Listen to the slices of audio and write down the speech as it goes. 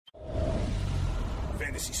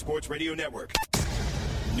Fantasy Sports Radio Network.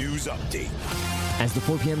 News update. As the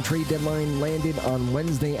 4 p.m. trade deadline landed on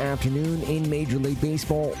Wednesday afternoon in Major League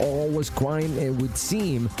Baseball, all was quiet. It would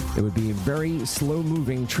seem it would be a very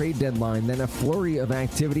slow-moving trade deadline, then a flurry of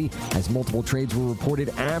activity as multiple trades were reported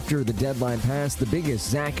after the deadline passed. The biggest,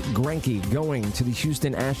 Zach Greinke going to the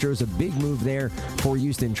Houston Astros, a big move there for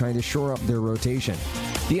Houston, trying to shore up their rotation.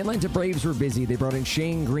 The Atlanta Braves were busy. They brought in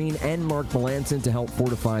Shane Green and Mark Melancon to help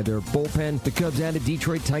fortify their bullpen. The Cubs added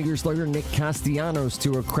Detroit Tigers slugger Nick Castellanos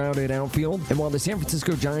to a crowded outfield. And while the San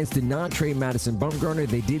Francisco Giants did not trade Madison Bumgarner,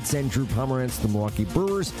 they did send Drew Pomeranz to the Milwaukee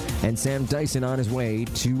Brewers and Sam Dyson on his way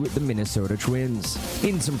to the Minnesota Twins.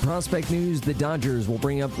 In some prospect news, the Dodgers will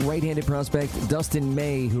bring up right-handed prospect Dustin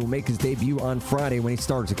May, who will make his debut on Friday when he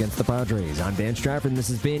starts against the Padres. I'm Dan Strafford, and this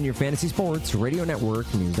has been your Fantasy Sports Radio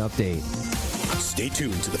Network News Update. Stay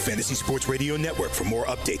tuned to the Fantasy Sports Radio Network for more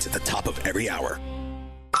updates at the top of every hour.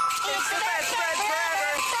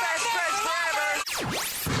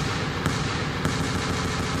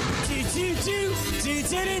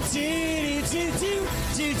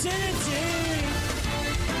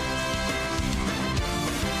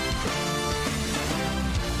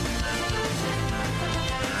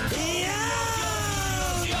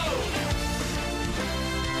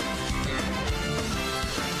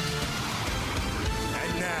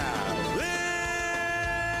 And now,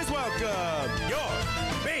 please welcome your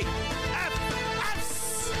BFFs.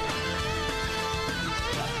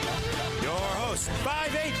 Your host,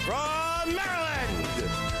 5'8" from Maryland,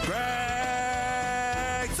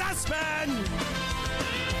 Greg Sussman.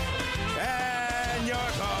 And your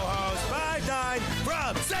co-host, 5'9"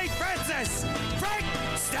 from St. Francis, Frank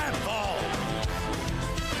Stample.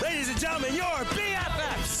 Ladies and gentlemen, your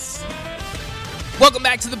BFFs. Welcome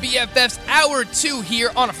back to the BFFs, Hour 2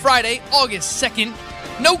 here on a Friday, August 2nd.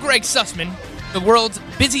 No Greg Sussman, the world's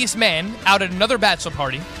busiest man, out at another bachelor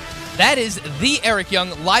party. That is the Eric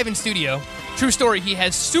Young, live in studio. True story, he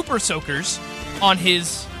has super soakers on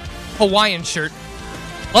his Hawaiian shirt.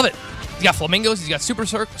 Love it. He's got flamingos, he's got super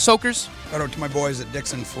soakers. Shout out to my boys at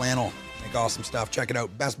Dixon Flannel. Make awesome stuff. Check it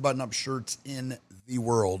out. Best button-up shirts in the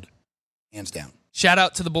world. Hands down. Shout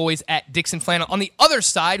out to the boys at Dixon Flannel. On the other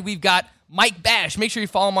side, we've got Mike Bash. Make sure you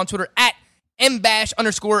follow him on Twitter at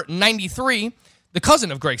mbash_93. The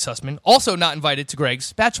cousin of Greg Sussman, also not invited to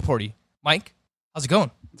Greg's bachelor party. Mike, how's it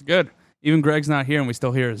going? It's good. Even Greg's not here, and we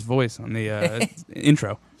still hear his voice on the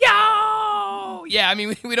intro. Yo! Yeah, I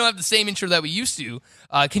mean, we don't have the same intro that we used to.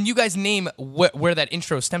 Can you guys name where that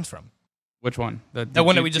intro stems from? Which one? The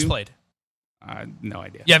one that we just played. No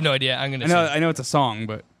idea. You have no idea? I'm going to say. I know it's a song,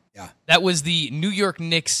 but... Yeah. That was the New York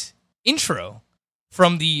Knicks intro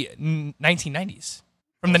from the 1990s.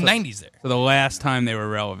 From the 90s there. So the last time they were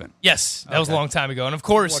relevant. Yes, that was a long time ago. And of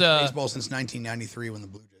course... baseball since 1993 when the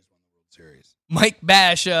Blue Jays won the World Series. Mike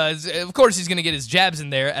Bash, of course he's going to get his jabs in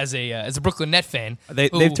there as a Brooklyn Net fan.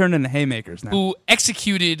 They've turned into haymakers now. Who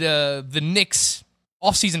executed the Knicks'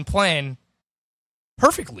 offseason plan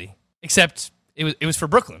perfectly, except it was for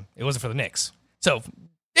Brooklyn. It wasn't for the Knicks. So...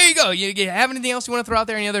 there you go. You have anything else you want to throw out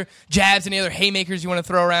there? Any other jabs, any other haymakers you want to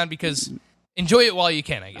throw around? Because enjoy it while you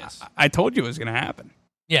can, I guess. I told you it was going to happen.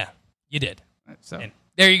 Yeah, you did. So and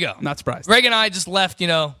there you go. Not surprised. Greg and I just left,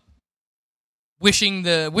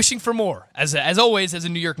 wishing for more, as always, as a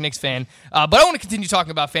New York Knicks fan. But I want to continue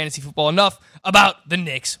talking about fantasy football. Enough about the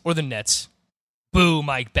Knicks or the Nets. Boo,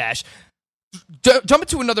 Mike Bash. Jump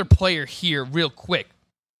into another player here real quick.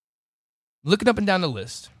 Looking up and down the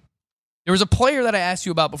list. There was a player that I asked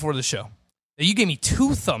you about before the show that you gave me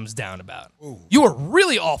 2 thumbs down about. Ooh. You were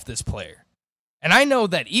really off this player. And I know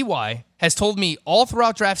that EY has told me all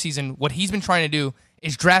throughout draft season what he's been trying to do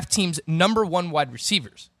is draft teams' number 1 wide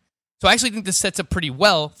receivers. So I actually think this sets up pretty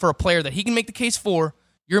well for a player that he can make the case for,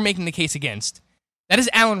 you're making the case against. That is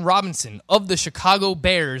Allen Robinson of the Chicago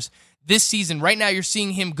Bears this season. Right now you're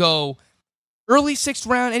seeing him go early 6th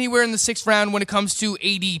round, anywhere in the 6th round when it comes to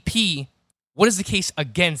ADP. What is the case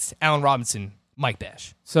against Allen Robinson, Mike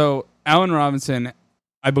Bash? So Allen Robinson,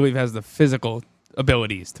 I believe, has the physical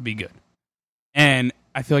abilities to be good. And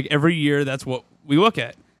I feel like every year that's what we look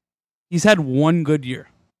at. He's had one good year.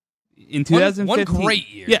 In 2015, one great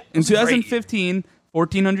year. Yeah, in 2015,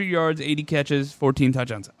 1,400 yards, 80 catches, 14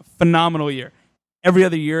 touchdowns. A phenomenal year. Every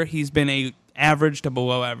other year, he's been a average to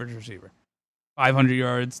below average receiver. 500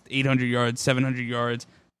 yards, 800 yards, 700 yards,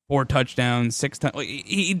 4 touchdowns, 6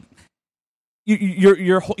 touchdowns.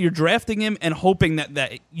 You're drafting him and hoping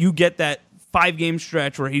that you get that 5-game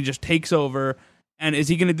stretch where he just takes over. And is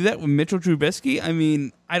he going to do that with Mitchell Trubisky? I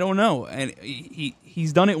mean, I don't know. And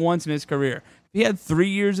he's done it once in his career. He had 3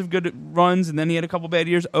 years of good runs and then he had a couple bad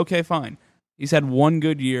years. Okay, fine. He's had one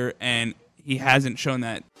good year and he hasn't shown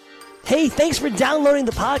that. Hey, thanks for downloading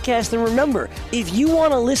the podcast, and remember, if you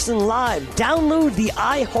want to listen live, download the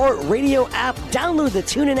iHeartRadio app, download the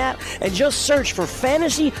TuneIn app, and just search for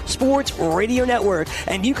Fantasy Sports Radio Network,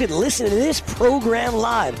 and you can listen to this program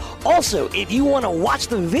live. Also, if you want to watch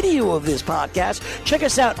the video of this podcast, check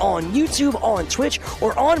us out on YouTube, on Twitch,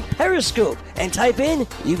 or on Periscope, and type in,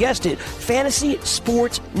 you guessed it, Fantasy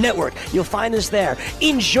Sports Network. You'll find us there.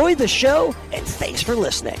 Enjoy the show, and thanks for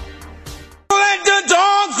listening. Let the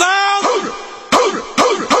dogs out! Who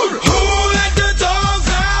let the dogs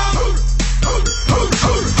out?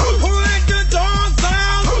 Who let the dogs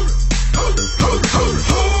out?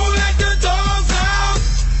 Who let the dogs out?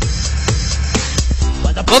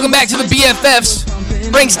 Welcome back to the BFFs.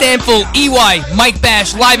 Frank Stanfield, EY, Mike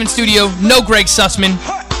Bash, live in studio. No Greg Sussman.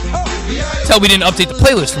 Tell we didn't update the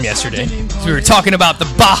playlist from yesterday. So we were talking about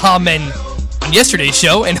the Baha Men on yesterday's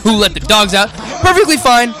show and Who Let the Dogs Out. Perfectly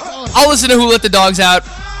fine. I'll listen to Who Let the Dogs Out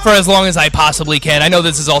for as long as I possibly can. I know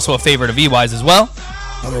this is also a favorite of EY's as well.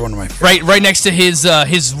 Another one of my favorites. Right next to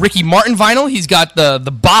his Ricky Martin vinyl, he's got the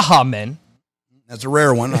Baha Men. That's a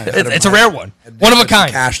rare one. It's a rare one. One of a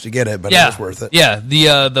kind. Cash to get it, but it was worth it. Yeah,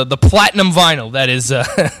 the platinum vinyl that is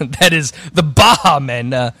that is the Baha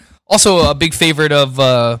Men. Also a big favorite of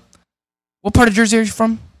what part of Jersey are you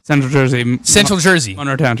from? Central Jersey. Central Jersey.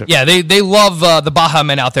 Monroe Township. Yeah, they love the Baha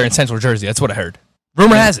Men out there in Central Jersey. That's what I heard.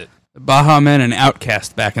 Rumor has it. The Baha Men and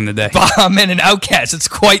Outkast back in the day. Baha Men and Outkast. It's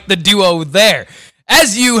quite the duo there.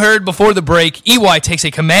 As you heard before the break, EY takes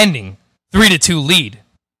a commanding 3-2 lead.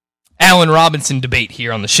 Allen Robinson debate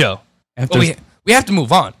here on the show. But we have to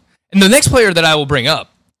move on. And the next player that I will bring up,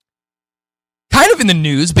 kind of in the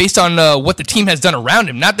news based on what the team has done around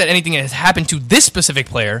him. Not that anything has happened to this specific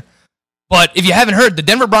player, but if you haven't heard, the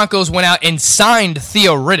Denver Broncos went out and signed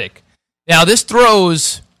Theo Riddick. Now, this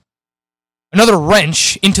throws another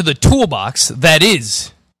wrench into the toolbox that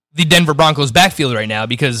is the Denver Broncos backfield right now,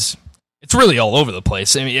 because it's really all over the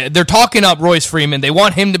place. I mean, they're talking up Royce Freeman. They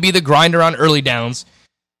want him to be the grinder on early downs.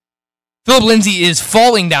 Philip Lindsay is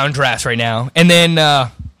falling down drafts right now. And then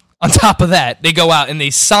on top of that, they go out and they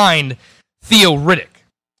signed Theo Riddick.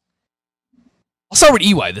 I'll start with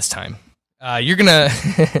EY this time. You're going to...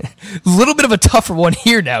 a little bit of a tougher one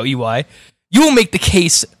here now, EY. You will make the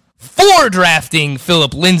case for drafting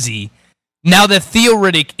Philip Lindsay now that Theo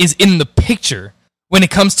Riddick is in the picture when it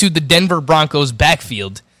comes to the Denver Broncos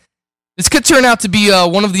backfield. This could turn out to be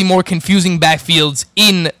one of the more confusing backfields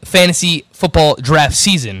in fantasy football draft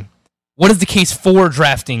season. What is the case for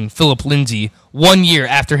drafting Philip Lindsay 1 year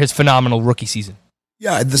after his phenomenal rookie season?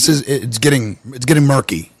 Yeah, it's getting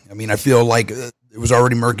murky. I mean, I feel like it was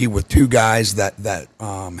already murky with two guys that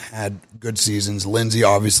had good seasons. Lindsay,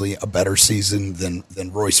 obviously, a better season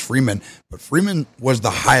than Royce Freeman, but Freeman was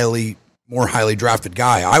the more highly drafted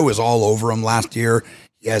guy. I was all over him last year.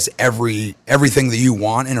 He has everything that you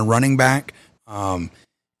want in a running back, and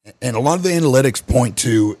a lot of the analytics point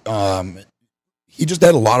to he just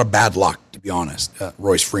had a lot of bad luck, to be honest.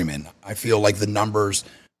 Royce Freeman. I feel like the numbers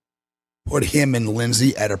put him and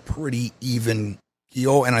Lindsay at a pretty even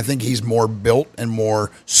keel, and I think he's more built and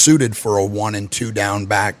more suited for a 1 and 2 down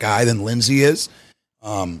back guy than Lindsay is.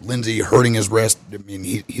 Lindsay hurting his wrist. I mean,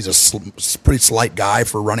 he's a pretty slight guy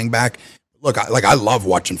for running back. Look, I love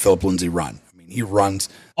watching Philip Lindsay run. I mean, he runs.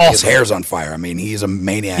 Awesome. His hair's on fire. I mean, he's a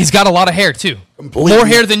maniac. He's got a lot of hair too. More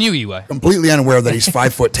hair than you, EY. Completely unaware that he's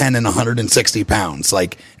 5'10" and 160 pounds.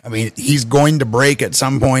 Like, I mean, he's going to break at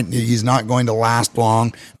some point. He's not going to last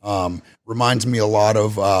long. Reminds me a lot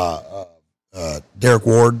of Derek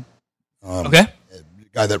Ward. Okay.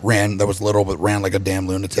 Guy that was little but ran like a damn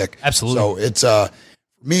lunatic. Absolutely. So it's for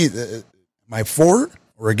me, my for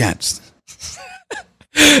or against.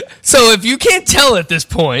 So if you can't tell at this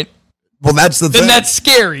point, well, that's the thing. Then that's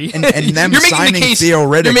scary. And them signing Theo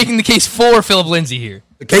Riddick. You're making the case for Philip Lindsay here.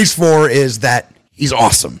 The case for is that he's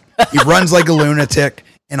awesome. He runs like a lunatic,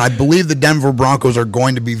 and I believe the Denver Broncos are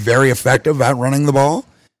going to be very effective at running the ball.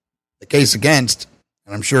 The case against,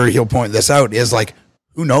 and I'm sure he'll point this out, is like,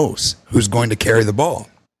 who knows who's going to carry the ball?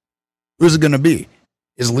 Who's it going to be?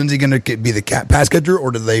 Is Lindsay going to be the pass catcher,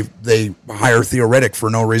 or do they hire Theo Riddick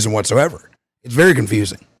for no reason whatsoever? It's very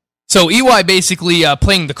confusing. So EY basically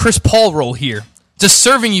playing the Chris Paul role here, just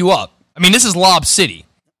serving you up. I mean, this is Lob City.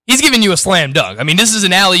 He's giving you a slam dunk. I mean, this is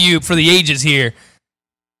an alley-oop for the ages here.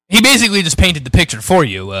 He basically just painted the picture for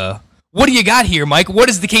you. What do you got here, Mike? What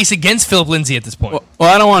is the case against Philip Lindsay at this point?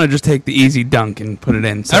 Well, I don't want to just take the easy dunk and put it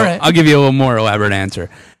in. So all right. I'll give you a little more elaborate answer.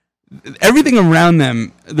 Everything around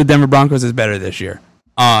them, the Denver Broncos, is better this year.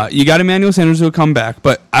 You got Emmanuel Sanders who will come back,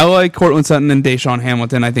 but I like Cortland Sutton and Deshaun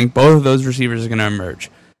Hamilton. I think both of those receivers are going to emerge.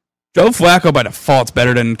 Joe Flacco by default is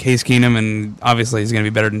better than Case Keenum, and obviously he's going to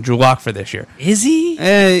be better than Drew Lock for this year. Is he?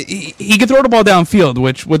 He can throw the ball downfield,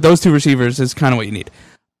 which with those two receivers is kind of what you need.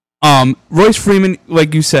 Royce Freeman,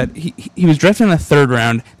 like you said, he was drafted in the 3rd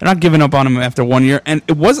round. They're not giving up on him after 1 year, and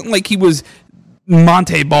it wasn't like he was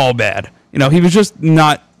Monte Ball bad. He was just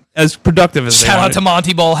not as productive as they Shout out wanted. to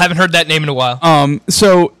Monty Ball. Haven't heard that name in a while.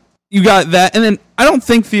 So you got that, and then I don't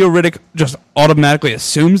think Theo Riddick just automatically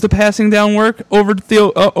assumes the passing down work over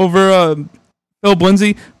Philip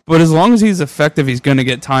Lindsay, but as long as he's effective, he's going to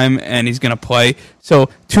get time and he's going to play. So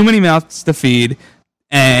too many mouths to feed,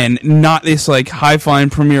 and not this like high flying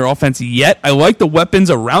premier offense yet. I like the weapons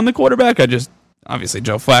around the quarterback. Obviously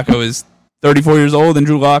Joe Flacco is 34 years old, and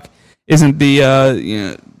Drew Lock isn't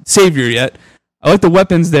the savior yet. I like the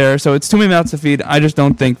weapons there, so it's too many mouths to feed. I just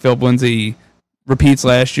don't think Philip Lindsay repeats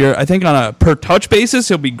last year. I think on a per touch basis,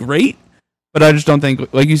 he'll be great, but I just don't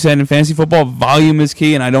think, like you said, in fantasy football, volume is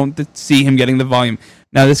key, and I don't see him getting the volume.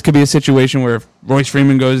 Now, this could be a situation where if Royce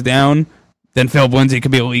Freeman goes down, then Philip Lindsay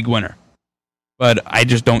could be a league winner. But I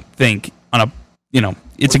just don't think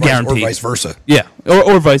it's a guarantee. Or vice versa. Yeah,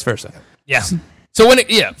 or vice versa. Yeah. So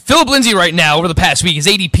Philip Lindsay right now over the past week, his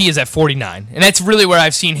ADP is at 49, and that's really where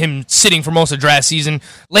I've seen him sitting for most of draft season.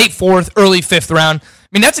 Late 4th, early 5th round. I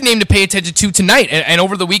mean, that's a name to pay attention to tonight and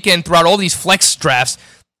over the weekend throughout all these flex drafts.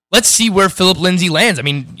 Let's see where Philip Lindsay lands. I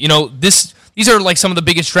mean, these are like some of the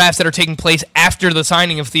biggest drafts that are taking place after the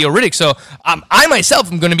signing of Theo Riddick. So I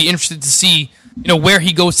myself am going to be interested to see where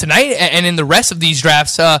he goes tonight and in the rest of these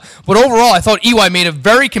drafts. But overall, I thought EY made a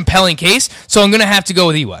very compelling case, so I'm going to have to go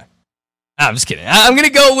with EY. I'm just kidding. I'm going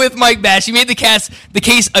to go with Mike Bash. He made the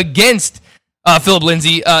case against Philip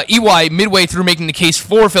Lindsay. EY, midway through making the case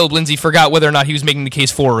for Philip Lindsay, forgot whether or not he was making the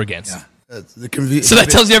case for or against. Yeah. So that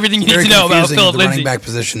tells you everything you need to know about Philip Lindsay. Running back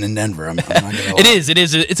position in Denver. I'm not gonna It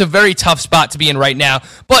is. It's a very tough spot to be in right now.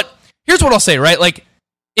 But here's what I'll say, right? Like,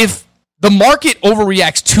 if the market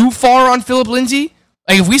overreacts too far on Philip Lindsay,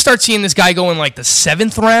 like if we start seeing this guy go in like the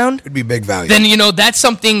 7th round, it'd be big value. then that's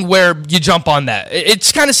something where you jump on that.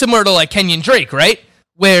 It's kind of similar to like Kenyon Drake, right?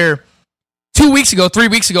 Where 3 weeks ago,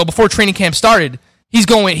 before training camp started, he's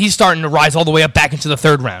starting to rise all the way up back into the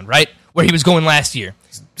 3rd round, right? Where he was going last year.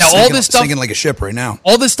 Now all this stuff sinking like a ship right now.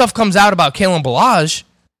 All this stuff comes out about Kalen Ballage,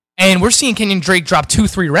 and we're seeing Kenyon Drake drop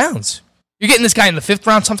 2-3 rounds. You're getting this guy in the 5th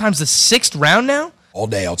round, sometimes the 6th round now. All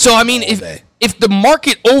day. So I mean, if the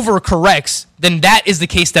market overcorrects, then that is the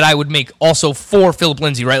case that I would make also for Philip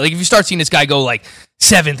Lindsay, right? Like if you start seeing this guy go like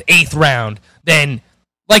 7th, 8th round, then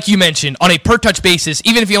like you mentioned, on a per touch basis,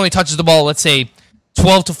 even if he only touches the ball, let's say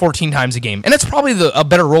 12 to 14 times a game, and that's probably a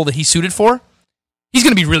better role that he's suited for, he's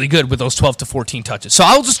going to be really good with those 12 to 14 touches. So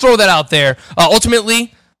I'll just throw that out there.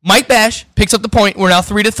 Ultimately, Mike Bash picks up the point. We're now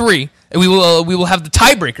 3-3, and we will have the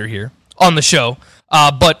tiebreaker here on the show.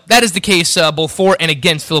 But that is the case both for and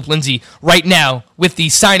against Philip Lindsay right now with the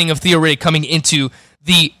signing of Theo Riddick coming into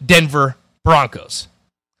the Denver Broncos.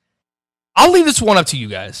 I'll leave this one up to you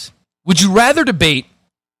guys. Would you rather debate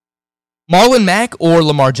Marlon Mack or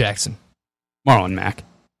Lamar Jackson? Marlon Mack.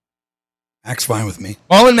 Mack's fine with me.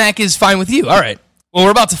 Marlon Mack is fine with you. All right. Well,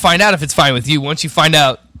 we're about to find out if it's fine with you once you find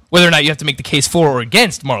out whether or not you have to make the case for or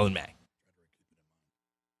against Marlon Mack.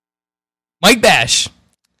 Mike Bash,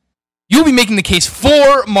 you'll be making the case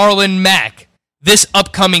for Marlon Mack this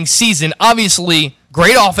upcoming season. Obviously,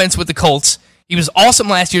 great offense with the Colts. He was awesome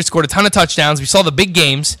last year, scored a ton of touchdowns. We saw the big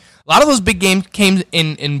games. A lot of those big games came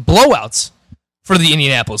in blowouts for the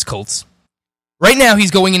Indianapolis Colts. Right now,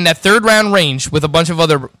 he's going in that 3rd round range with a bunch of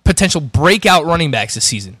other potential breakout running backs this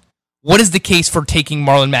season. What is the case for taking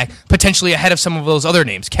Marlon Mack potentially ahead of some of those other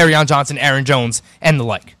names, Kerryon Johnson, Aaron Jones, and the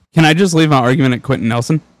like? Can I just leave my argument at Quentin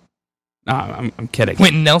Nelson? No, I'm kidding.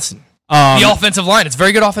 Quentin Nelson. The offensive line. It's a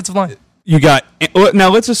very good offensive line. You got now.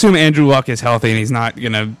 Let's assume Andrew Luck is healthy and he's not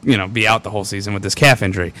gonna be out the whole season with this calf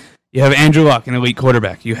injury. You have Andrew Luck, an elite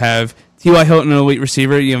quarterback. You have T.Y. Hilton, an elite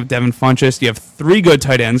receiver. You have Devin Funchess. You have 3 good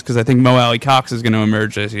tight ends because I think Mo Alley Cox is going to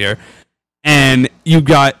emerge this year. And you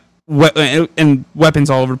got weapons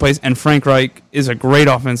all over the place. And Frank Reich is a great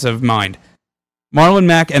offensive mind. Marlon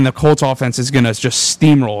Mack and the Colts offense is going to just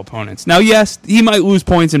steamroll opponents. Now, yes, he might lose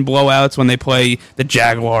points in blowouts when they play the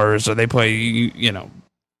Jaguars or they play,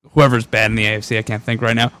 whoever's bad in the AFC. I can't think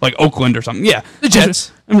right now, like Oakland or something. Yeah, the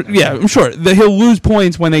Jets. I'm sure that he'll lose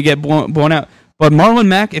points when they get blown out. But Marlon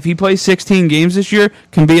Mack, if he plays 16 games this year,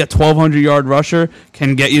 can be a 1,200-yard rusher,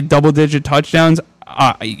 can get you double-digit touchdowns.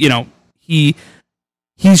 He's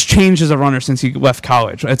changed as a runner since he left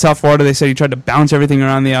college. At South Florida, they said he tried to bounce everything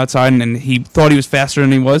around the outside, and he thought he was faster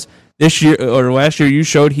than he was. This year or last year, you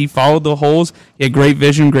showed he followed the holes. He had great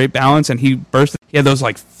vision, great balance, and he burst. He had those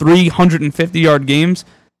 350-yard games.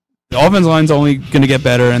 The offensive line's only going to get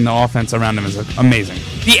better, and the offense around him is amazing.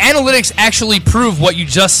 The analytics actually prove what you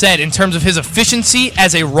just said in terms of his efficiency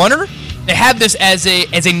as a runner. They have this as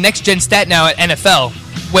a next-gen stat now at NFL,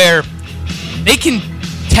 where they can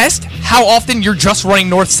test how often you're just running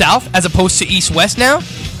north-south as opposed to east-west now,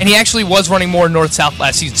 and he actually was running more north-south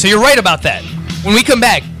last season. So you're right about that. When we come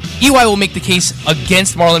back, EY will make the case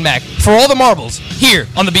against Marlon Mack for all the marbles here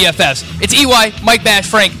on the BFFs. It's EY, Mike Bash,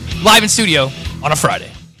 Frank, live in studio on a Friday.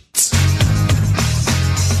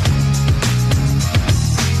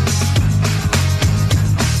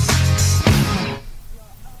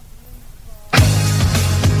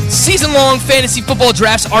 Season-long fantasy football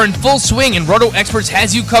drafts are in full swing, and Roto Experts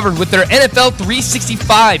has you covered with their NFL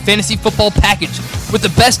 365 fantasy football package with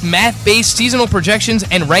the best math-based seasonal projections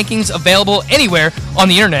and rankings available anywhere on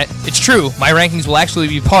the internet. It's true, my rankings will actually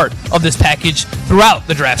be part of this package throughout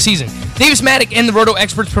the draft season. Davis Maddock and the Roto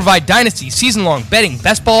Experts provide dynasty, season-long betting,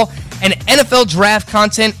 best ball, and NFL draft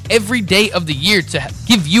content every day of the year to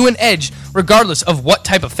give you an edge regardless of what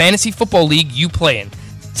type of fantasy football league you play in.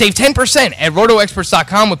 Save 10% at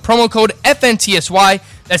rotoexperts.com with promo code FNTSY.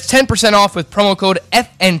 That's 10% off with promo code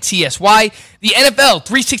FNTSY. The NFL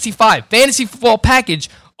 365 Fantasy Football Package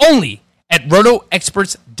only at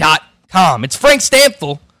rotoexperts.com. It's Frank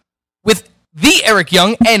Stampfel with the Eric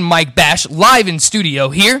Young and Mike Bash live in studio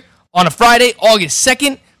here on a Friday, August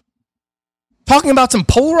 2nd. Talking about some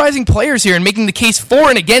polarizing players here and making the case for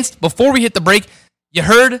and against. Before we hit the break, you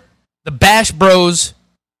heard the Bash Bros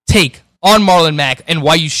take on Marlon Mack and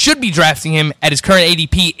why you should be drafting him at his current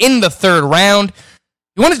ADP in the third round.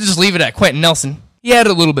 You wanted to just leave it at Quentin Nelson. He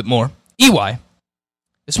added a little bit more. EY,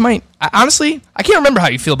 this might... honestly, I can't remember how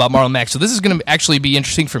you feel about Marlon Mack, so this is going to actually be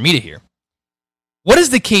interesting for me to hear. What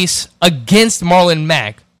is the case against Marlon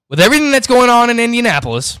Mack with everything that's going on in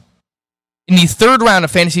Indianapolis in the third round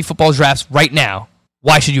of fantasy football drafts right now?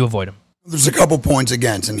 Why should you avoid him? There's a couple points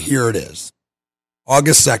against, and here it is.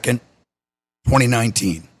 August 2nd,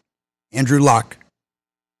 2019. Andrew Luck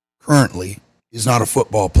currently is not a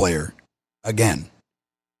football player again.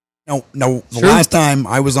 No, the last time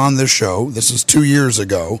I was on this show, this is 2 years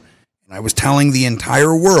ago, and I was telling the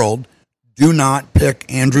entire world, do not pick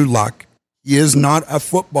Andrew Luck. He is not a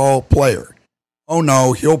football player. Oh,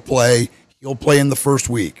 no, he'll play in the first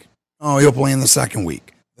week. Oh, he'll play in the second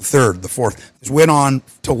week, the third, the fourth. This went on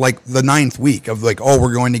to like the 9th week of like, oh,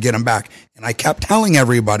 we're going to get him back. And I kept telling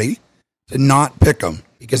everybody to not pick him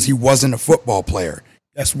because he wasn't a football player.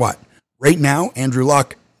 Guess what? Right now, Andrew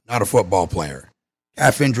Luck, not a football player.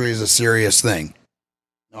 Calf injury is a serious thing.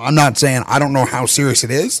 Now, I'm not saying I don't know how serious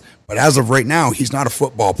it is, but as of right now, he's not a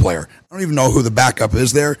football player. I don't even know who the backup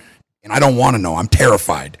is there, and I don't want to know. I'm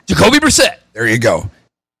terrified. Jacoby Brissett. There you go.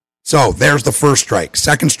 So there's the first strike.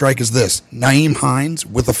 Second strike is this. Nyheim Hines,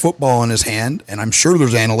 with a football in his hand, and I'm sure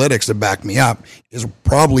there's analytics that back me up, is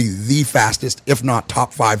probably the fastest, if not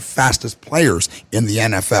top 5 fastest players in the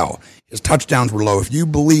NFL. His touchdowns were low. If you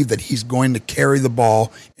believe that he's going to carry the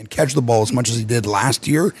ball and catch the ball as much as he did last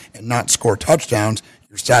year and not score touchdowns,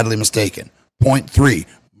 you're sadly mistaken. Point 3,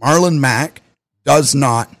 Marlon Mack does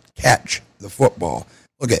not catch the football.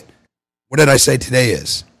 Look at, what did I say today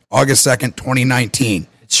is? August 2nd, 2019.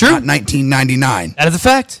 It's true. Not 1999. That is a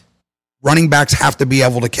fact. Running backs have to be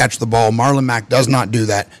able to catch the ball. Marlon Mack does not do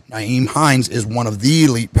that. Nyheim Hines is one of the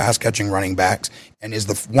elite pass-catching running backs and is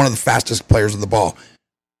one of the fastest players of the ball.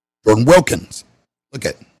 Jordan Wilkins. Look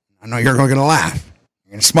at, I know you're going to laugh.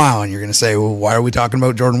 You're going to smile, and you're going to say, well, why are we talking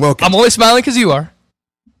about Jordan Wilkins? I'm only smiling because you are.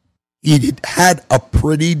 He had a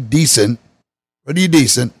pretty decent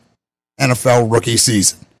NFL rookie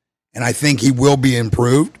season, and I think he will be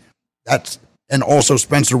improved. And also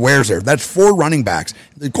Spencer Ware's there. That's 4 running backs.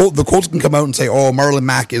 The Colts can come out and say, oh, Marlon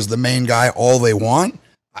Mack is the main guy, all they want.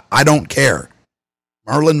 I don't care.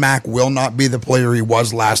 Marlon Mack will not be the player he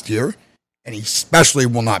was last year, and he especially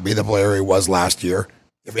will not be the player he was last year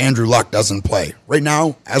if Andrew Luck doesn't play. Right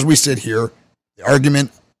now, as we sit here, the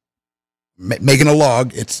argument, making a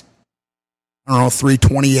log, it's,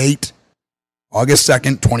 328, August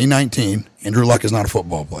 2nd, 2019. Andrew Luck is not a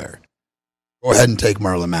football player. Go ahead and take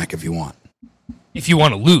Marlon Mack if you want. If you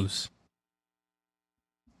want to lose.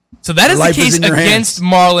 So that is the case against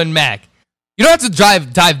Marlon Mack. You don't have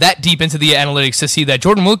to dive that deep into the analytics to see that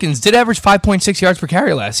Jordan Wilkins did average 5.6 yards per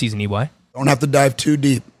carry last season, EY. Don't have to dive too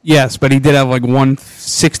deep. Yes, but he did have like one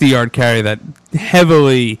 60-yard carry that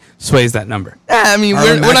heavily sways that number. I mean,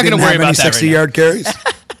 we're not going to worry about that 60-yard carries?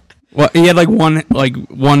 Well, he had one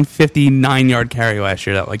 59-yard carry last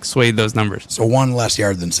year that swayed those numbers. So one less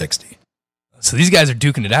yard than 60. So these guys are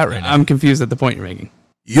duking it out right now. I'm confused at the point you're making.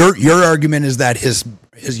 Your argument is that his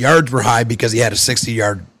yards were high because he had a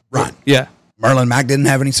 60-yard run. Yeah. Marlon Mack didn't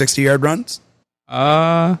have any 60-yard runs?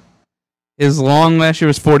 His long last year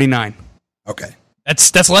was 49. Okay.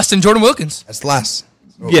 That's less than Jordan Wilkins. That's less.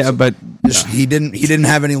 Yeah, but He didn't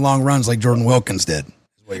have any long runs like Jordan Wilkins did. is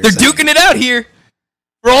what you're They're saying. duking it out here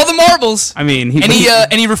for all the marbles. I mean,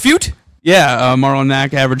 Any refute? Marlon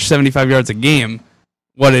Mack averaged 75 yards a game.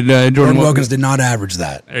 What did Jordan Wilkins did not average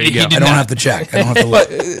that. There you go. He I did don't not. have to check. I don't have to look.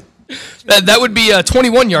 That would be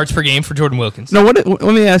 21 yards per game for Jordan Wilkins. No, let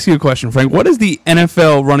me ask you a question, Frank. What is the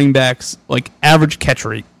NFL running backs average catch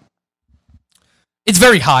rate? It's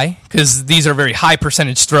very high because these are very high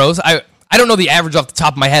percentage throws. I don't know the average off the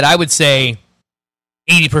top of my head. I would say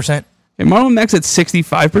 80%. Okay, Marlon Mack's at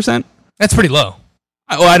 65%. That's pretty low.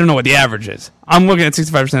 I don't know what the average is. I'm looking at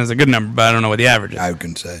 65% as a good number, but I don't know what the average is. I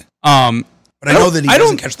can say. But I know that he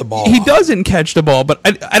doesn't catch the ball. He a lot. doesn't catch the ball, but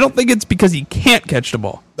I don't think it's because he can't catch the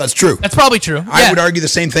ball. That's true. That's probably true. I Yeah. would argue the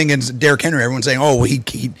same thing as Derrick Henry. Everyone's saying, "Oh, well, he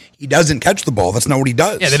doesn't catch the ball." That's not what he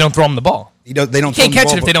does. Yeah, they don't throw him the ball. They don't. He can't throw him the catch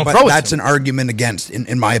ball, it if they don't but throw it to That's him. an argument against,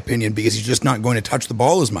 in my opinion, because he's just not going to touch the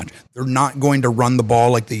ball as much. They're not going to run the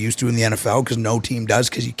ball like they used to in the NFL because no team does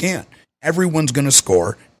because you can't. Everyone's going to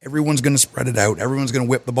score. Everyone's going to spread it out. Everyone's going to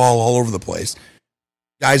whip the ball all over the place.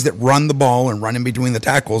 Guys that run the ball and run in between the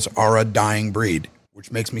tackles are a dying breed,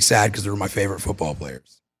 which makes me sad because they're my favorite football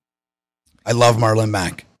players. I love Marlon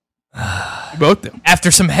Mack. You both do.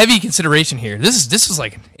 After some heavy consideration here, this is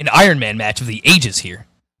like an Iron Man match of the ages here.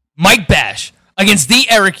 Mike Bash against the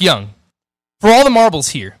Eric Young. For all the marbles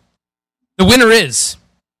here, the winner is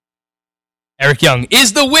Eric Young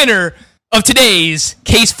is the winner of today's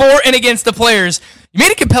case for and against the players. You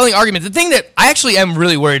made a compelling argument. The thing that I actually am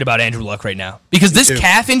really worried about Andrew Luck right now, because this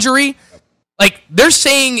calf injury, they're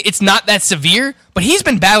saying it's not that severe, but he's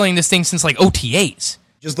been battling this thing since OTAs.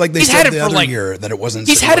 Just like they He's said had it the for, other year that it wasn't.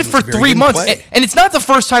 He's it had it wasn't for severe. He 3 didn't months, play. and it's not the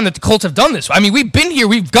first time that the Colts have done this. I mean, we've been here.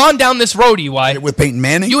 We've gone down this road, EY. With Peyton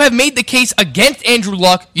Manning? You have made the case against Andrew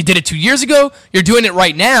Luck. You did it 2 years ago. You're doing it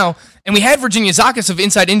right now. And we had Virginia Zakis of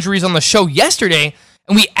Inside Injuries on the show yesterday,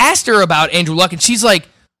 and we asked her about Andrew Luck, and she's like,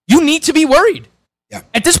 you need to be worried. Yeah.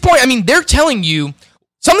 At this point, I mean, they're telling you,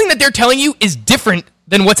 something that they're telling you is different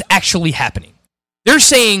than what's actually happening. They're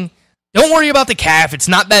saying, don't worry about the calf. It's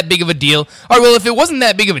not that big of a deal. All right, well, if it wasn't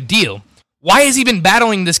that big of a deal, why has he been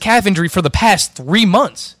battling this calf injury for the past 3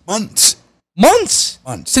 months? Months.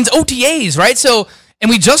 Since OTAs, right? So, and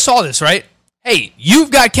we just saw this, right? Hey, you've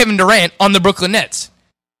got Kevin Durant on the Brooklyn Nets.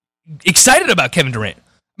 Excited about Kevin Durant.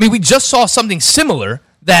 I mean, we just saw something similar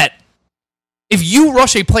that if you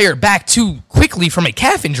rush a player back too quickly from a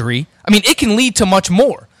calf injury, I mean, it can lead to much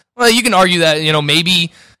more. Well, you can argue that,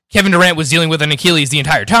 maybe Kevin Durant was dealing with an Achilles the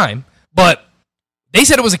entire time, but they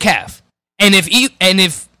said it was a calf. And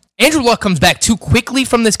if Andrew Luck comes back too quickly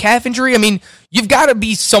from this calf injury, I mean, you've got to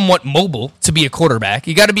be somewhat mobile to be a quarterback.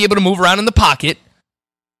 You got to be able to move around in the pocket.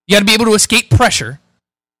 You got to be able to escape pressure.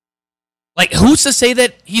 Who's to say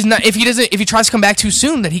that he's not, if he tries to come back too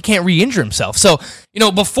soon, that he can't re-injure himself? So,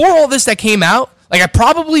 before all this that came out, I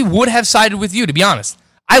probably would have sided with you, to be honest.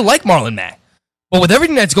 I like Marlon Mack. But with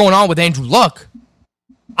everything that's going on with Andrew Luck,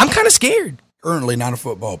 I'm kind of scared. Currently not a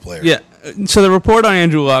football player. Yeah. So the report on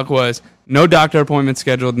Andrew Luck was no doctor appointment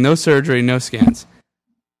scheduled, no surgery, no scans.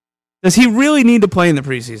 Does he really need to play in the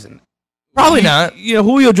preseason? Probably not.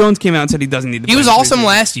 Julio Jones came out and said he doesn't need to play. He was in the awesome preseason.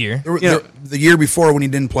 last year. The year before when he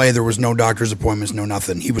didn't play, there was no doctor's appointments, no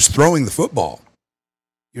nothing. He was throwing the football.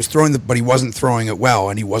 He was throwing but he wasn't throwing it well,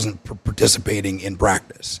 and he wasn't participating in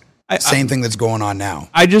practice. Same thing that's going on now.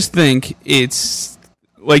 I just think it's,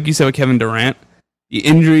 like you said with Kevin Durant, the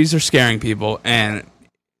injuries are scaring people, and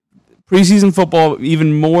preseason football,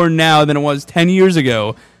 even more now than it was 10 years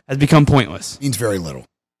ago, has become pointless. Means very little.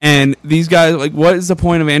 And these guys, what is the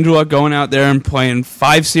point of Andrew Luck going out there and playing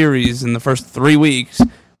 5 series in the first 3 weeks,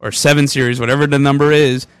 or 7 series, whatever the number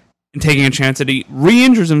is, and taking a chance that he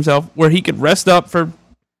re-injures himself where he could rest up for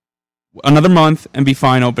another month and be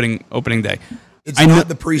fine opening day? It's not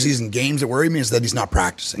the preseason games that worry me, it's that he's not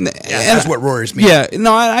practicing. That's what worries me. Yeah,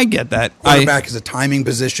 no, I get that. Quarterback is a timing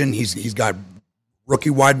position. He's got rookie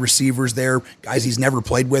wide receivers there, guys he's never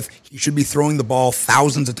played with. He should be throwing the ball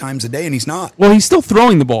thousands of times a day, and he's not. Well, he's still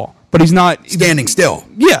throwing the ball, but he's not Standing still.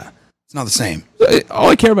 Yeah. It's not the same. All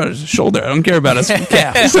I care about is his shoulder. I don't care about his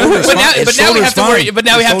calf. But now we have to worry. But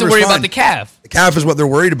now we have to worry about the calf. The calf is what they're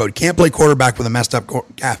worried about. He can't play quarterback with a messed up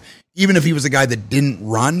calf. Even if he was a guy that didn't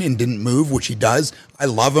run and didn't move, which he does, I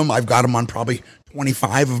love him. I've got him on probably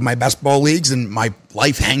 25 of my best ball leagues, and my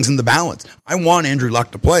life hangs in the balance. I want Andrew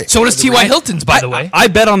Luck to play. So does T.Y. Hilton's, by the way. I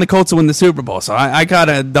bet on the Colts to win the Super Bowl, so I got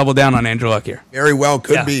to double down on Andrew Luck here. Very well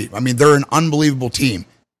could be. I mean, they're an unbelievable team,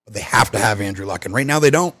 but they have to have Andrew Luck, and right now they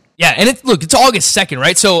don't. Yeah, and it's August 2nd,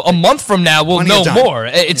 right? So a month from now, we'll Plenty of know time. more.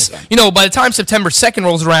 It's, by the time September 2nd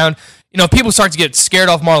rolls around, if people start to get scared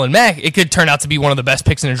off Marlon Mack, it could turn out to be one of the best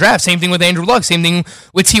picks in the draft. Same thing with Andrew Luck, same thing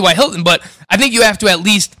with T.Y. Hilton. But I think you have to at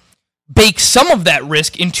least bake some of that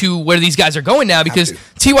risk into where these guys are going now, because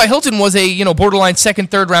T.Y. Hilton was a, borderline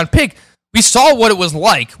second, third round pick. We saw what it was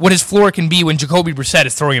like, what his floor can be when Jacoby Brissett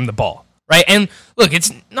is throwing him the ball, right? And look,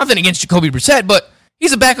 it's nothing against Jacoby Brissett, but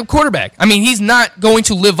he's a backup quarterback. I mean, he's not going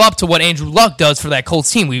to live up to what Andrew Luck does for that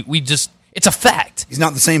Colts team. It's a fact. He's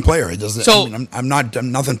not the same player. It doesn't. So, I'm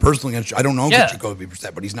nothing personal against. I don't know Jacoby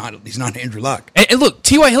Brissett, but he's not Andrew Luck. And look,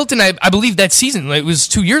 T.Y. Hilton, I believe that season, it was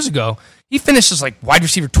 2 years ago, he finished as like wide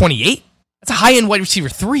receiver 28. That's a high end wide receiver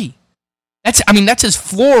 3. That's his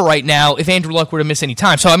floor right now. If Andrew Luck were to miss any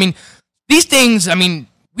time, so these things. We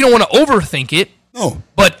don't want to overthink it. No,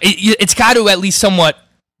 but it's got to at least somewhat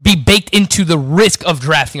be baked into the risk of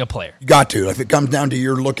drafting a player. You got to. If it comes down to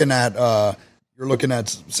you're looking at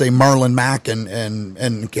say Marlon Mack and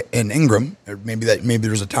Ingram, or maybe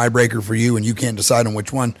there's a tiebreaker for you and you can't decide on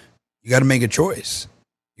which one. You got to make a choice.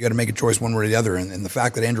 You got to make a choice one way or the other. And the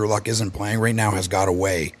fact that Andrew Luck isn't playing right now has got to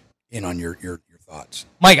weigh in on your thoughts.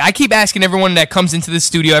 Mike, I keep asking everyone that comes into the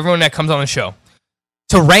studio, everyone that comes on the show,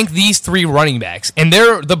 to rank these 3 running backs. And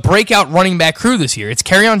they're the breakout running back crew this year. It's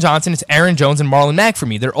Kerryon Johnson, it's Aaron Jones, and Marlon Mack for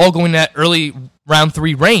me. They're all going in that early round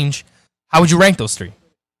 3 range. How would you rank those 3?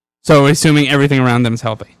 So assuming everything around them is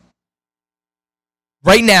healthy.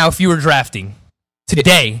 Right now, if you were drafting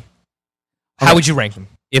today, how would you rank them?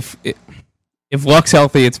 If Luck's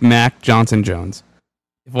healthy, it's Mack, Johnson, Jones.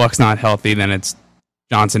 If Luck's not healthy, then it's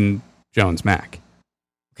Johnson, Jones, Mack.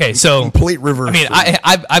 Okay, so complete reverse.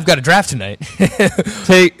 I've got a draft tonight.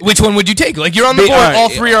 Which one would you take? Like, you're on the board, all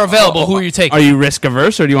 3 are available. Who are you taking? Are you risk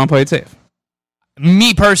averse, or do you want to play it safe?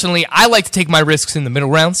 Me personally, I like to take my risks in the middle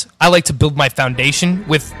rounds. I like to build my foundation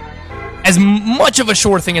with as much of a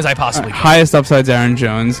sure thing as I possibly can. Highest upside's Aaron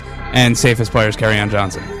Jones, and safest player's Kerryon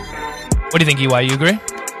Johnson. What do you think, EY? You agree?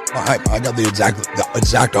 I got the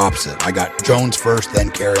exact opposite. I got Jones first, then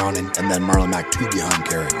Kerryon, and then Marlon Mack 2 behind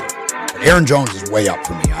Kerryon. But Aaron Jones is way up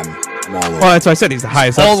for me. I'm all over. Well, that's what I said. He's the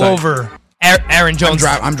highest all upside. over Aaron Jones.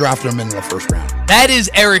 I'm drafting him in the first round. That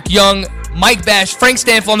is Eric Young, Mike Bash, Frank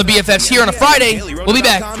Stanfield on the BFFs here on a Friday. We'll be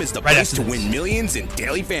back is the right place after to win millions in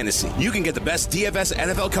daily fantasy. You can get the best DFS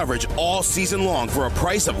NFL coverage all season long for a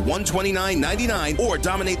price of $129.99, or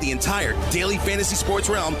dominate the entire daily fantasy sports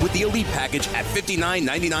realm with the Elite Package at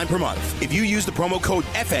 $59.99 per month. If you use the promo code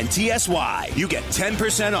FNTSY, you get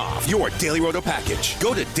 10% off your Daily Roto package.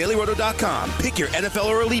 Go to dailyroto.com, pick your NFL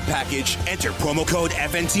or Elite Package, enter promo code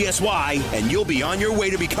FNTSY, and you'll be on your way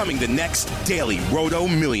to becoming the next Daily Roto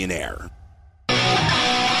millionaire.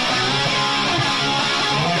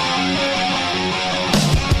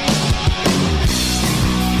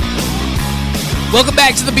 Welcome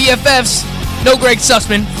back to the BFFs. No Greg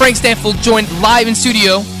Sussman. Frank Stanfield joined live in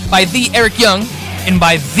studio by the Eric Young and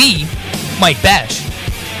by the Mike Bash.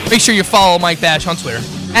 Make sure you follow Mike Bash on Twitter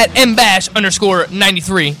at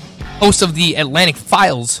mbash_93, host of the Atlantic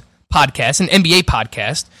Files podcast, an NBA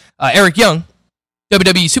podcast. Eric Young,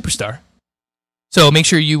 WWE superstar. So make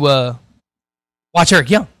sure you watch Eric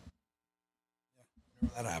Young.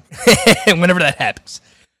 Whenever that happens.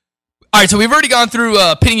 All right, so we've already gone through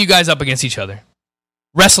pitting you guys up against each other.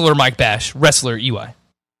 Wrestler Mike Bash, wrestler EY.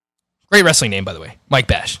 Great wrestling name, by the way. Mike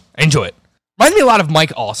Bash. I enjoy it. Reminds me a lot of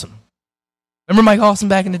Mike Awesome. Remember Mike Awesome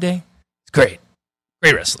back in the day? It's great.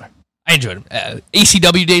 Great wrestler. I enjoyed him.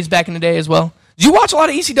 ECW days back in the day as well. Did you watch a lot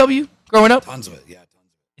of ECW growing up? Tons of it, yeah.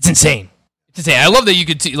 It's insane. It's insane. I love that you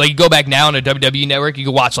could you go back now on a WWE network, you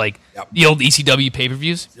could watch the old ECW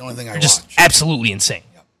pay-per-views. It's the only thing I They're just watch. absolutely insane.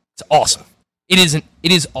 Yep. It's awesome. It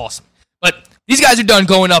is awesome. But these guys are done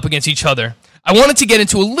going up against each other. I wanted to get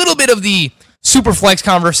into a little bit of the Superflex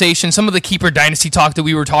conversation, some of the Keeper Dynasty talk that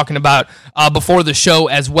we were talking about before the show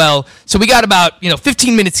as well. So we got about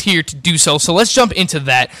 15 minutes here to do so. So let's jump into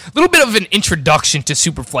that. A little bit of an introduction to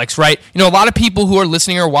Superflex, right? A lot of people who are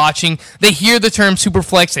listening or watching, they hear the term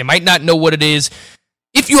Superflex. They might not know what it is.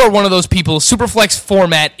 If you are one of those people, Superflex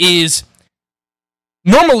format is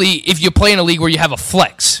normally if you play in a league where you have a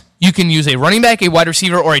flex, you can use a running back, a wide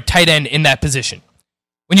receiver, or a tight end in that position.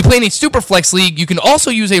 When you play in a Superflex league, you can also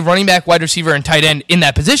use a running back, wide receiver, and tight end in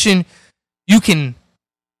that position. You can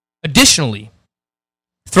additionally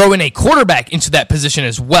throw in a quarterback into that position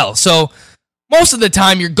as well. So most of the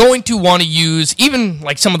time, you're going to want to use, even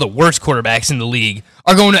some of the worst quarterbacks in the league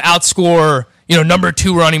are going to outscore, number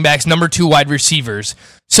 2 running backs, number 2 wide receivers.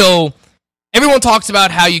 So everyone talks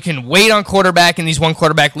about how you can wait on quarterback in these one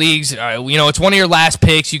quarterback leagues. It's one of your last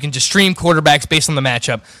picks. You can just stream quarterbacks based on the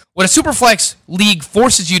matchup. What a Superflex league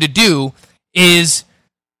forces you to do is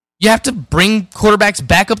you have to bring quarterbacks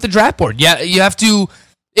back up the draft board. Yeah, you have to.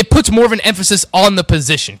 It puts more of an emphasis on the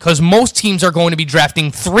position because most teams are going to be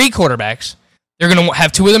drafting 3 quarterbacks. They're going to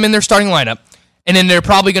have 2 of them in their starting lineup, and then they're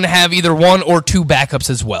probably going to have either 1 or 2 backups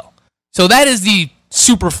as well. So that is the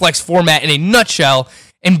Superflex format in a nutshell.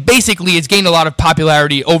 And basically, it's gained a lot of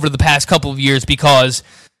popularity over the past couple of years because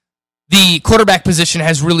the quarterback position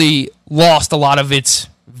has really lost a lot of its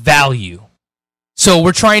value. So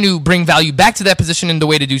we're trying to bring value back to that position, and the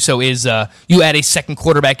way to do so is you add a second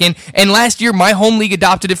quarterback in. And last year, my home league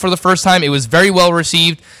adopted it for the first time. It was very well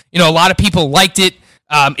received. A lot of people liked it.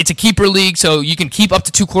 It's a keeper league, so you can keep up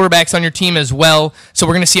to 2 quarterbacks on your team as well. So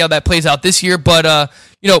we're going to see how that plays out this year. But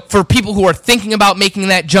for people who are thinking about making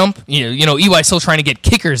that jump, EY's still trying to get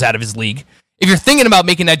kickers out of his league. If you're thinking about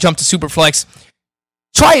making that jump to Superflex,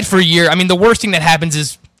 try it for a year. I mean, the worst thing that happens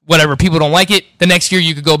is whatever, people don't like it. The next year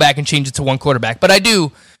you could go back and change it to 1 quarterback. But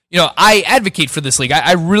I advocate for this league.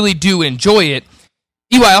 I really do enjoy it.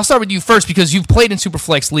 EY, I'll start with you first because you've played in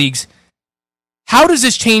Superflex leagues. How does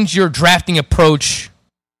this change your drafting approach?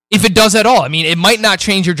 If it does at all. I mean, it might not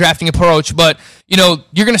change your drafting approach, but,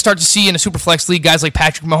 you're going to start to see in a Superflex league guys like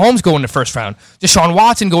Patrick Mahomes go in the first round, Deshaun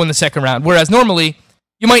Watson go in the second round, whereas normally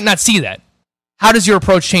you might not see that. How does your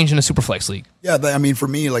approach change in a Superflex league? Yeah, I mean, for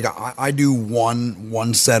me, like I do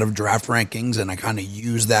one set of draft rankings, and I kind of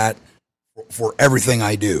use that for everything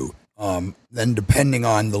I do. Then depending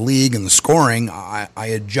on the league and the scoring, I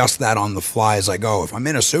adjust that on the fly as I go. If I'm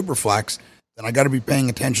in a Superflex, then I got to be paying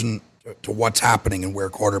attention to what's happening and where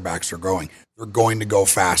quarterbacks are going. They're going to go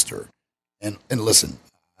faster. And listen,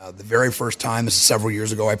 the very first time, this is several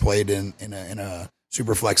years ago, I played in a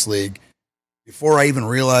Superflex league. Before I even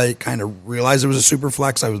realized it was a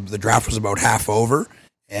Superflex, the draft was about half over,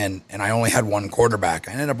 and I only had 1 quarterback.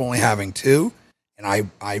 I ended up only having 2, and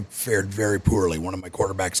I fared very poorly. One of my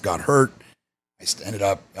quarterbacks got hurt. I ended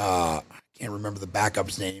up, I can't remember the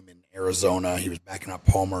backup's name in Arizona. He was backing up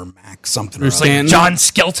Palmer, Mack, something. It like John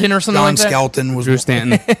Skelton or something like that? John Skelton was Drew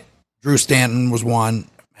Stanton. Drew Stanton was one.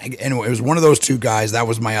 Anyway, it was one of those 2 guys. That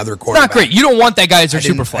was my other quarterback. Not great. You don't want that guy as your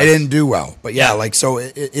Superflex. I didn't do well. But so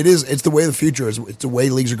it is. It's the way the future is. It's the way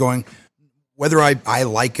leagues are going. Whether I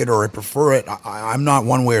like it or I prefer it, I'm not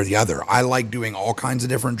one way or the other. I like doing all kinds of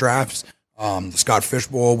different drafts. The Scott Fish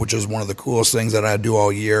Bowl, which is one of the coolest things that I do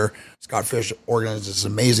all year. Scott Fish organizes this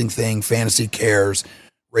amazing thing, Fantasy Cares,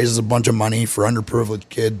 raises a bunch of money for underprivileged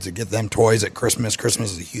kids to get them toys at Christmas.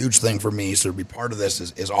 Christmas is a huge thing for me, so to be part of this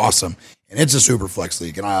is awesome. And it's a Superflex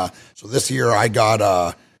league. And so this year I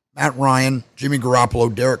got Matt Ryan, Jimmy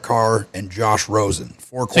Garoppolo, Derek Carr, and Josh Rosen.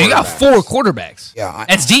 4 quarterbacks. So you got 4 quarterbacks. Yeah.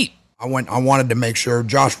 That's deep. I wanted to make sure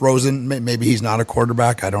Josh Rosen, maybe he's not a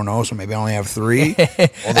quarterback. I don't know. So maybe I only have 3.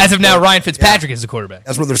 As of now, Ryan Fitzpatrick is the quarterback.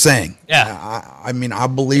 That's what they're saying. Yeah. I mean, I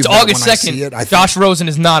believe it's that August when 2nd. I see it, Josh Rosen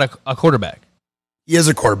is not a quarterback. He is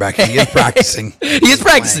a quarterback. He is practicing. He is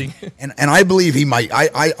practicing. And I believe he might.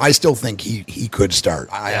 I still think he could start.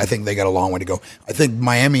 I think they got a long way to go. I think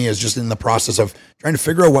Miami is just in the process of trying to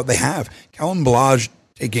figure out what they have. Kellen Balaj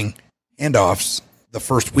taking handoffs the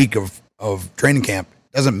first week of training camp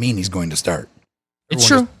doesn't mean he's going to start. It's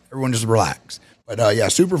true. Everyone just relax. But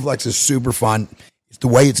Superflex is super fun. It's the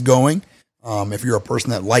way it's going. If you're a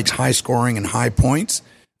person that likes high scoring and high points,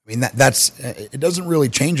 I mean, that's it doesn't really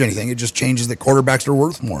change anything. It just changes that quarterbacks are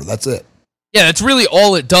worth more. That's it. Yeah, that's really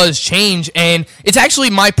all it does change, and it's actually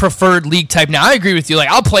my preferred league type. Now, I agree with you. Like,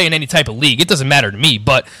 I'll play in any type of league. It doesn't matter to me.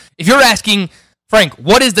 But if you're asking, Frank,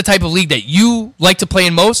 what is the type of league that you like to play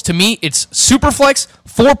in most? To me, it's Superflex,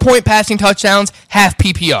 4-point passing touchdowns, half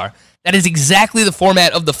PPR. That is exactly the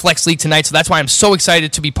format of the Flex League tonight, so that's why I'm so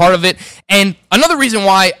excited to be part of it. And another reason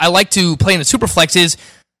why I like to play in the Superflex is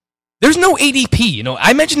there's no ADP.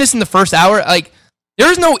 I mentioned this in the first hour. Like,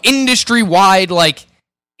 there's no industry-wide, like,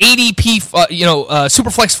 ADP,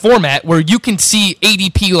 Superflex format where you can see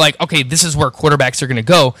ADP like, okay, this is where quarterbacks are going to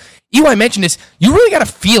go. EY mentioned this. You really got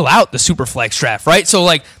to feel out the Superflex draft, right? So,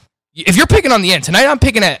 like, if you're picking on the end, tonight I'm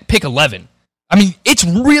picking at pick 11. I mean, it's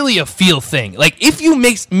really a feel thing. Like, if you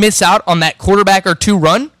miss out on that quarterback or 2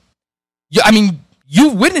 run, you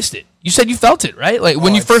witnessed it. You said you felt it, right? Like,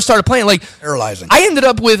 when you first started playing. Like, paralyzing. I ended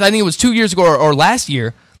up with, I think it was 2 years ago or last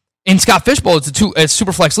year, in Scott Fish Bowl, it's a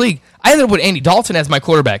Superflex League, I ended up with Andy Dalton as my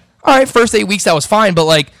quarterback. All right, first 8 weeks, that was fine, but,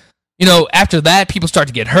 like, after that, people start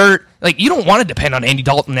to get hurt. Like, you don't want to depend on Andy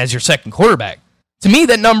Dalton as your second quarterback. To me,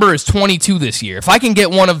 that number is 22 this year. If I can get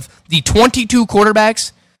one of the 22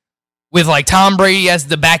 quarterbacks with like Tom Brady as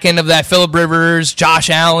the back end of that, Phillip Rivers, Josh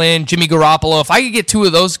Allen, Jimmy Garoppolo, if I could get 2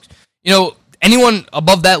 of those, anyone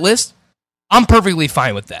above that list, I'm perfectly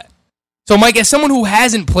fine with that. So, Mike, as someone who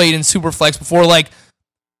hasn't played in Superflex before, like,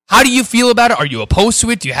 how do you feel about it? Are you opposed to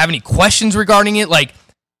it? Do you have any questions regarding it? Like,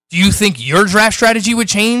 do you think your draft strategy would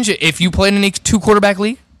change if you played in a 2-quarterback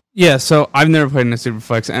league? Yeah, so I've never played in a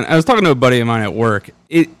Superflex, and I was talking to a buddy of mine at work.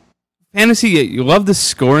 Fantasy, you love the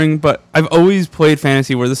scoring, but I've always played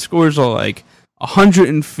fantasy where the scores are like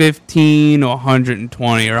 115 or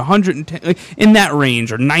 120 or 110, like in that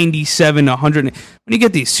range, or 97 to 100. When you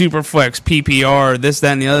get these Superflex, PPR, this,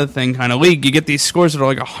 that, and the other thing kind of league, you get these scores that are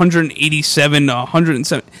like 187 to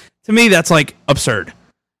 107. To me, that's like absurd.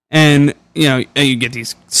 And, you get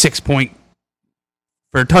these 6 point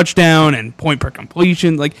for a touchdown and point per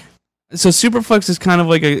completion. Like, so Superflex is kind of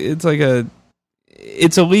like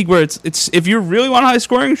it's a league where it's if you really want high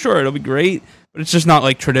scoring, sure, it'll be great, but it's just not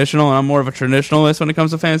like traditional, and I'm more of a traditionalist when it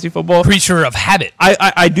comes to fantasy football. Creature of habit.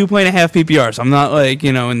 I do play in a half PPR, so I'm not like,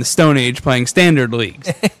 in the Stone Age playing standard leagues.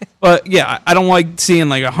 But yeah, I don't like seeing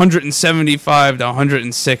like 175 to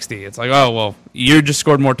 160. It's like, oh, well, you just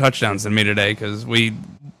scored more touchdowns than me today because we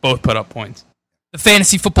both put up points. The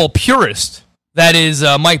fantasy football purist. That is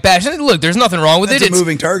Mike Bash. And look, there's nothing wrong with it. It's a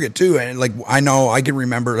moving target, too. And like, I can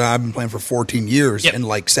remember I've been playing for 14 years. Yep. And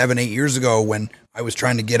like 7-8 years ago when I was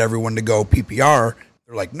trying to get everyone to go PPR,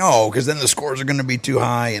 they're like, no, because then the scores are going to be too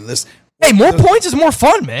high. And this. Hey, more points is more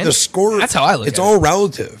fun, man. The score. That's how I look at it. It's all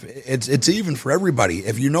relative. It's even for everybody.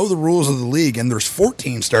 If you know the rules of the league and there's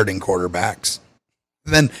 14 starting quarterbacks,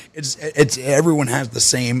 then it's everyone has the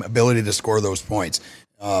same ability to score those points.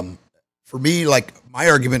 For me, like, my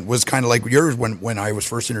argument was kind of like yours when I was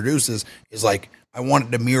first introduced is like I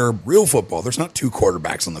wanted to mirror real football. There's not 2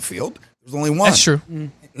 quarterbacks on the field. There's only one. That's true.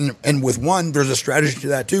 And with one, there's a strategy to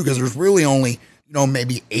that too, because there's really only,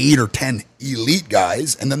 maybe 8 or 10 elite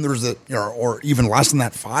guys. And then there's or even less than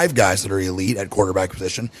that, 5 guys that are elite at quarterback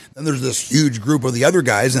position. Then there's this huge group of the other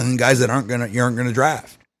guys and then guys that you aren't going to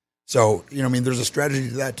draft. So, there's a strategy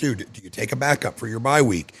to that too. Do you take a backup for your bye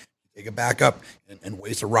week? Take a backup and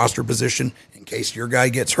waste a roster position in case your guy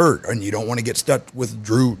gets hurt and you don't want to get stuck with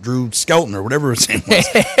Drew Skelton or whatever his name was.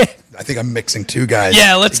 I think I'm mixing 2 guys.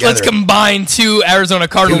 Yeah, let's combine 2 Arizona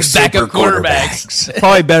Cardinals backup quarterbacks.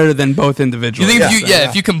 Probably better than both individuals. You think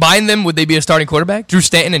if you combine them, would they be a starting quarterback? Drew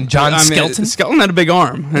Stanton and John Skelton? Skelton had a big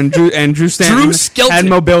arm, and Drew Stanton had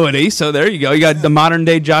mobility, so there you go. You got the modern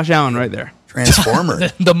day Josh Allen right there. Transformer.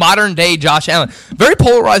 the modern day Josh Allen. Very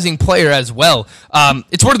polarizing player as well.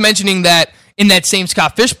 It's worth mentioning that in that same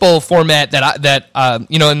Scott Fishbowl format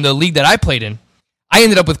in the league that I played in, I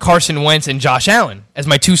ended up with Carson Wentz and Josh Allen as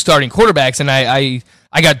my 2 starting quarterbacks, and I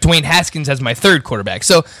got Dwayne Haskins as my 3rd quarterback.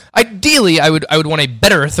 So ideally, I would want a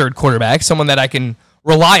better 3rd quarterback, someone that I can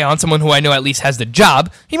rely on, someone who I know at least has the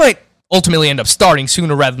job. He might ultimately end up starting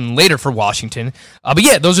sooner rather than later for Washington. But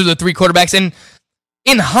yeah, those are the 3 quarterbacks. And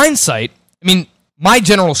in hindsight, my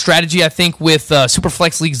general strategy, I think, with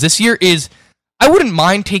Superflex leagues this year is I wouldn't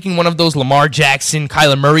mind taking one of those Lamar Jackson,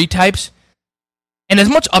 Kyler Murray types. And as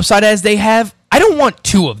much upside as they have, I don't want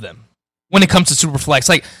 2 of them when it comes to Superflex.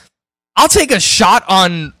 Like, I'll take a shot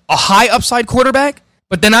on a high upside quarterback,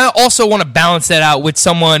 but then I also want to balance that out with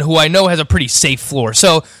someone who I know has a pretty safe floor.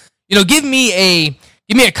 So, give me a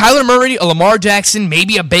Kyler Murray, a Lamar Jackson,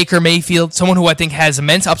 maybe a Baker Mayfield, someone who I think has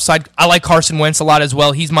immense upside. I like Carson Wentz a lot as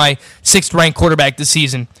well. He's my 6th-ranked quarterback this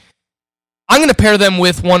season. I'm going to pair them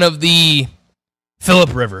with one of the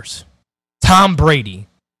Phillip Rivers, Tom Brady,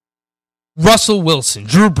 Russell Wilson,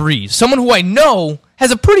 Drew Brees, someone who I know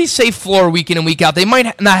has a pretty safe floor week in and week out. They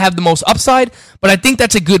might not have the most upside, but I think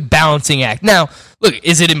that's a good balancing act. Now, look,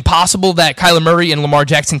 is it impossible that Kyler Murray and Lamar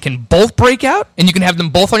Jackson can both break out and you can have them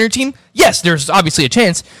both on your team? Yes, there's obviously a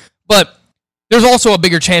chance, but there's also a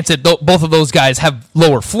bigger chance that both of those guys have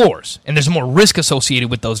lower floors, and there's more risk associated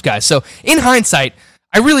with those guys. So in hindsight,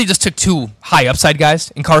 I really just took 2 high upside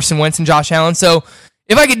guys in Carson Wentz and Josh Allen. So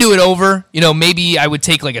if I could do it over, maybe I would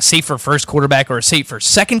take like a safer 1st quarterback or a safer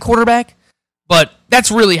 2nd quarterback. But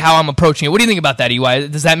that's really how I'm approaching it. What do you think about that, EY?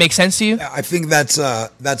 Does that make sense to you? I think that's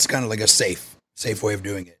kind of like a safe way of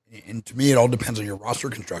doing it. And to me, it all depends on your roster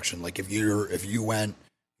construction. Like if you went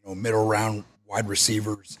middle round wide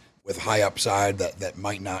receivers with high upside that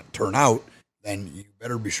might not turn out, then you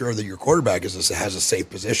better be sure that your quarterback has a safe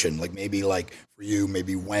position. Like for you,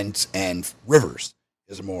 maybe Wentz and Rivers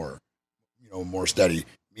is more steady.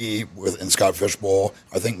 Me in Scott Fishbowl,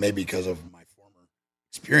 I think maybe because of my former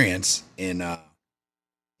experience in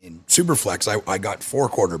Superflex, I got 4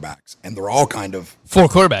 quarterbacks, and they're all kind of 4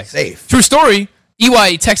 quarterbacks safe. True story.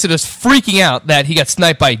 EY texted us freaking out that he got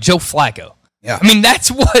sniped by Joe Flacco. Yeah. I mean,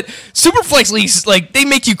 that's what Superflex leagues, like, they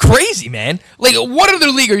make you crazy, man. Like, what other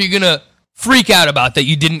league are you going to freak out about that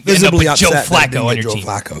you didn't end up Visibly with Joe upset that Flacco didn't on get your Joe team?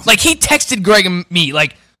 Flacco. Like, he texted Greg and me,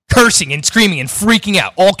 like, cursing and screaming and freaking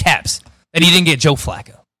out, all caps, that he didn't get Joe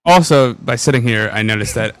Flacco. Also, by sitting here, I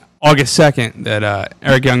noticed that August 2nd, that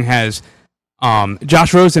Eric Young has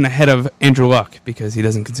Josh Rosen ahead of Andrew Luck because he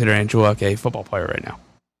doesn't consider Andrew Luck a football player right now.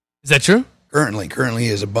 Is that true? Currently he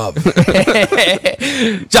is above.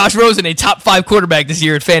 Josh Rosen, a top 5 quarterback this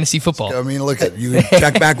year at fantasy football. I mean, look at you.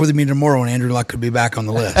 Check back with me tomorrow, and Andrew Luck could be back on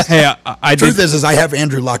the list. Hey, I Truth is I have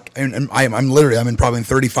Andrew Luck, and I'm literally in probably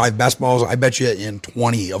 35 best balls. I bet you in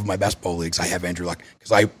 20 of my best ball leagues I have Andrew Luck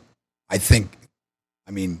because I think,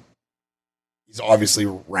 I mean, he's obviously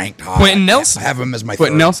ranked high. Quentin Nelson. I have him as my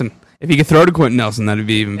Quentin third. Nelson. If you could throw to Quentin Nelson, that'd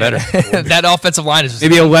be even better. That offensive line is just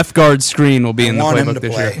Maybe a left guard screen will be in the want him playbook to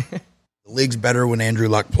this play. year. The league's better when Andrew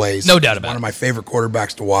Luck plays. No doubt He's about one it. of my favorite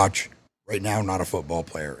quarterbacks to watch right now, not a football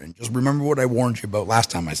player. And just remember what I warned you about last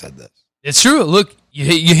time I said this. It's true. Look,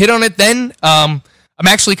 you hit on it then. I'm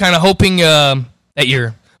actually kind of hoping that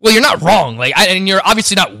you're not wrong. And you're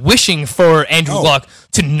obviously not wishing for Andrew Luck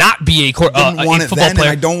to not be a football player.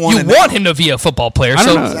 I don't want you it want now. him to be a football player. I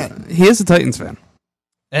So don't know. He is a Titans fan.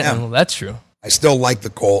 well, that's true. I still like the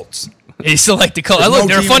Colts. You still like the Colts. There's Look, no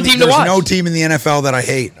they're a fun team to there's watch. no team in the NFL that I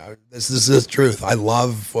hate. This is the truth. I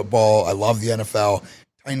love football. I love the NFL.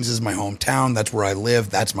 Titans is my hometown. That's where I live.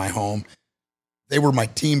 That's my home. They were my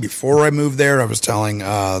team before I moved there. I was telling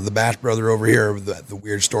the Bash brother over here the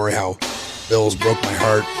weird story how Bills broke my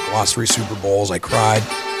heart, lost 3 Super Bowls. I cried,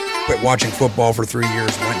 quit watching football for 3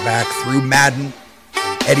 years, went back through Madden,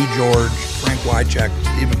 Eddie George, Frank Wycheck,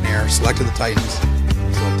 Steve McNair, selected the Titans.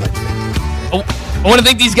 Still Titans fan. I want to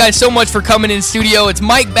thank these guys so much for coming in studio. It's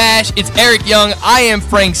Mike Bash. It's Eric Young. I am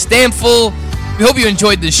Frank Stamfel. We hope you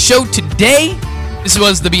enjoyed the show today. This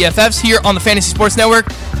was the BFFs here on the Fantasy Sports Network.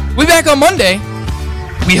 We'll be back on Monday.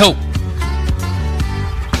 We hope.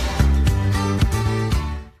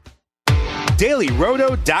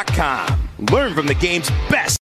 DailyRoto.com. Learn from the game's best.